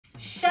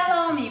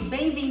Shalom,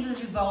 bem-vindos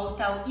de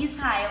volta ao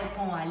Israel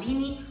com a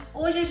Aline.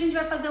 Hoje a gente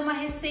vai fazer uma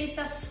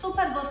receita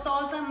super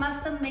gostosa,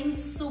 mas também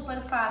super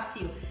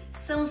fácil.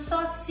 São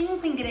só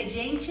 5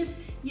 ingredientes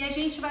e a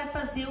gente vai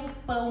fazer o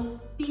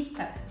pão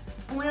pita,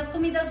 uma das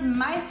comidas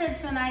mais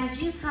tradicionais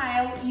de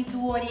Israel e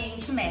do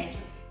Oriente Médio.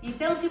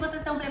 Então, se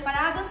vocês estão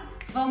preparados,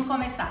 vamos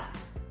começar.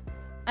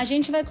 A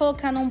gente vai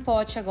colocar num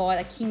pote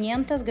agora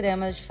 500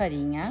 gramas de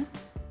farinha,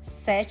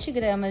 7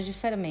 gramas de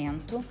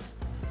fermento,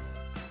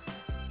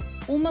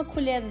 1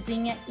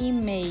 colherzinha e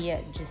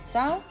meia de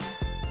sal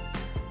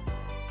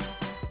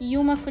e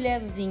 1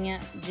 colherzinha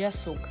de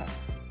açúcar.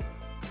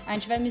 A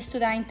gente vai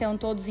misturar então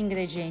todos os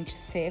ingredientes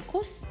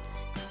secos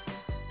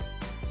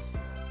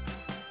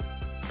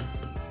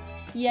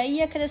e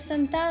aí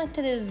acrescentar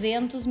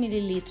 300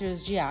 ml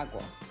de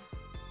água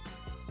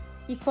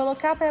e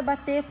colocar para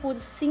bater por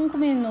 5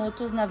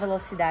 minutos na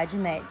velocidade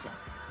média.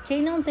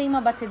 Quem não tem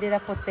uma batedeira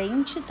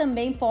potente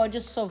também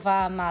pode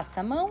sovar a massa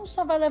à mão,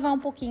 só vai levar um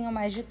pouquinho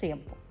mais de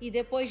tempo. E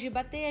depois de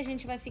bater, a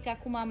gente vai ficar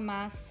com uma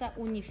massa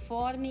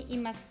uniforme e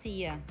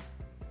macia.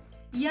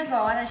 E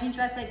agora a gente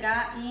vai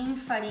pegar e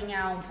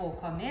enfarinhar um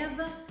pouco a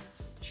mesa,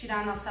 tirar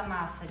a nossa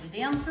massa de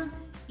dentro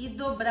e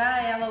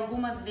dobrar ela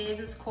algumas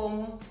vezes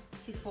como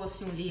se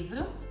fosse um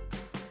livro.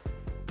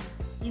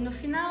 E no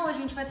final a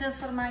gente vai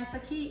transformar isso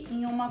aqui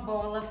em uma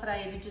bola para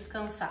ele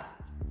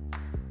descansar.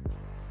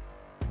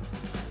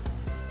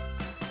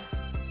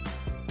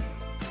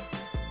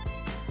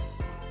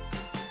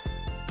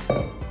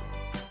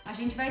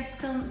 A gente vai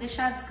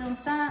deixar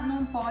descansar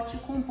num pote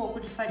com um pouco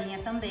de farinha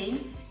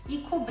também e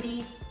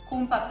cobrir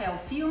com papel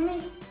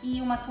filme e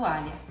uma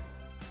toalha.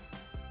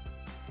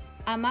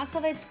 A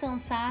massa vai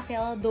descansar até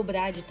ela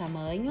dobrar de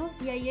tamanho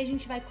e aí a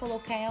gente vai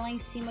colocar ela em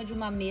cima de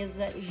uma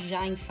mesa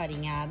já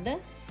enfarinhada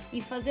e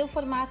fazer o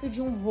formato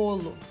de um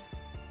rolo.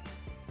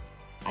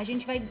 A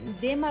gente vai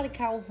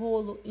demarcar o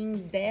rolo em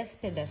 10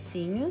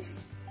 pedacinhos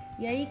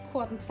e aí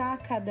cortar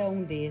cada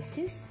um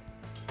desses,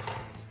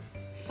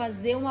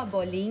 fazer uma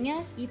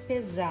bolinha e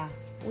pesar.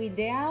 O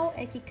ideal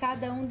é que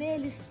cada um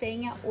deles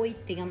tenha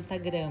 80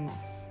 gramas.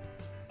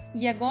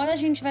 E agora a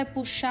gente vai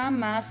puxar a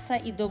massa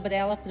e dobrar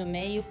ela para o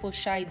meio,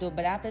 puxar e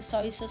dobrar.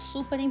 Pessoal, isso é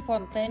super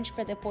importante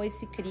para depois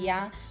se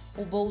criar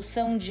o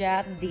bolsão de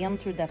ar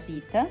dentro da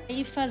pita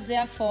e fazer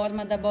a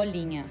forma da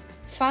bolinha.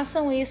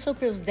 Façam isso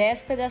para os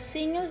 10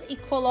 pedacinhos e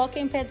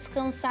coloquem para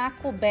descansar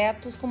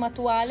cobertos com uma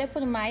toalha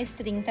por mais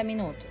 30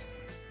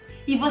 minutos.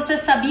 E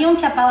vocês sabiam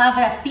que a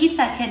palavra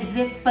pita quer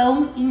dizer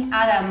pão em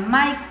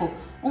aramaico?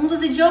 Um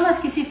dos idiomas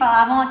que se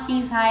falavam aqui em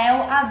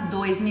Israel há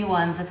 2000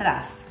 anos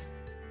atrás.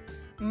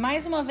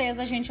 Mais uma vez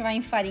a gente vai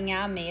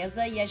enfarinhar a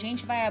mesa e a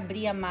gente vai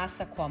abrir a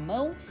massa com a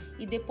mão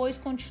e depois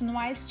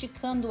continuar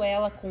esticando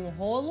ela com o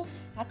rolo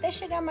até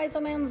chegar mais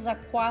ou menos a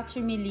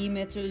 4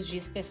 milímetros de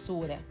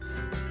espessura.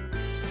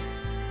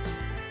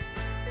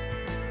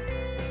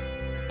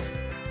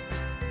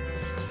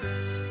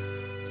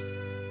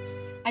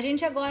 A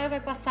gente agora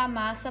vai passar a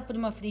massa por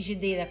uma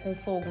frigideira com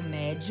fogo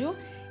médio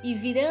e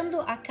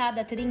virando a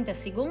cada 30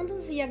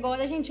 segundos e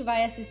agora a gente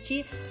vai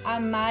assistir a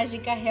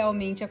mágica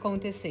realmente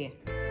acontecer.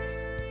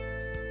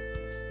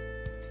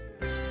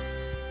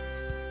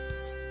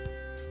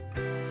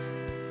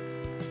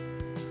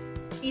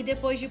 E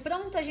depois de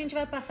pronto, a gente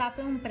vai passar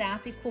por um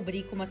prato e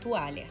cobrir com uma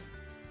toalha.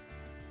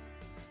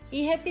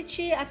 E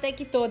repetir até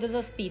que todas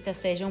as pitas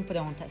sejam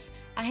prontas.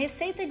 A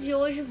receita de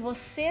hoje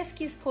vocês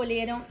que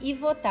escolheram e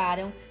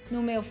votaram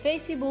no meu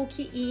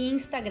Facebook e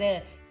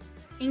Instagram.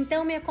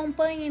 Então me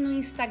acompanhem no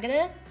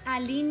Instagram,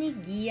 Aline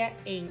Guia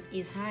em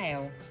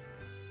Israel.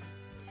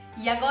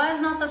 E agora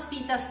as nossas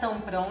pitas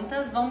estão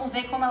prontas, vamos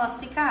ver como elas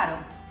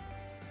ficaram.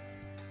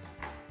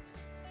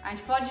 A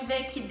gente pode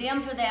ver que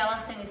dentro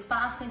delas tem um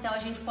espaço, então a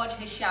gente pode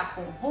rechear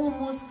com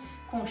hummus,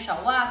 com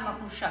shawarma,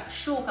 com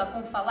shakshuka,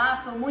 com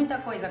falafel, muita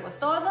coisa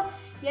gostosa.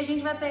 E a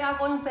gente vai pegar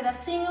agora um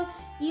pedacinho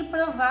e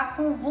provar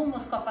com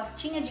hummus, com a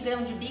pastinha de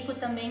grão de bico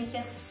também, que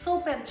é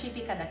super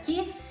típica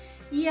daqui.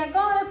 E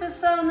agora,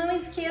 pessoal, não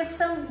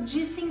esqueçam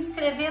de se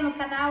inscrever no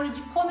canal e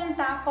de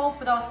comentar qual o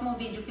próximo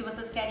vídeo que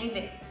vocês querem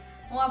ver.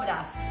 Um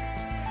abraço!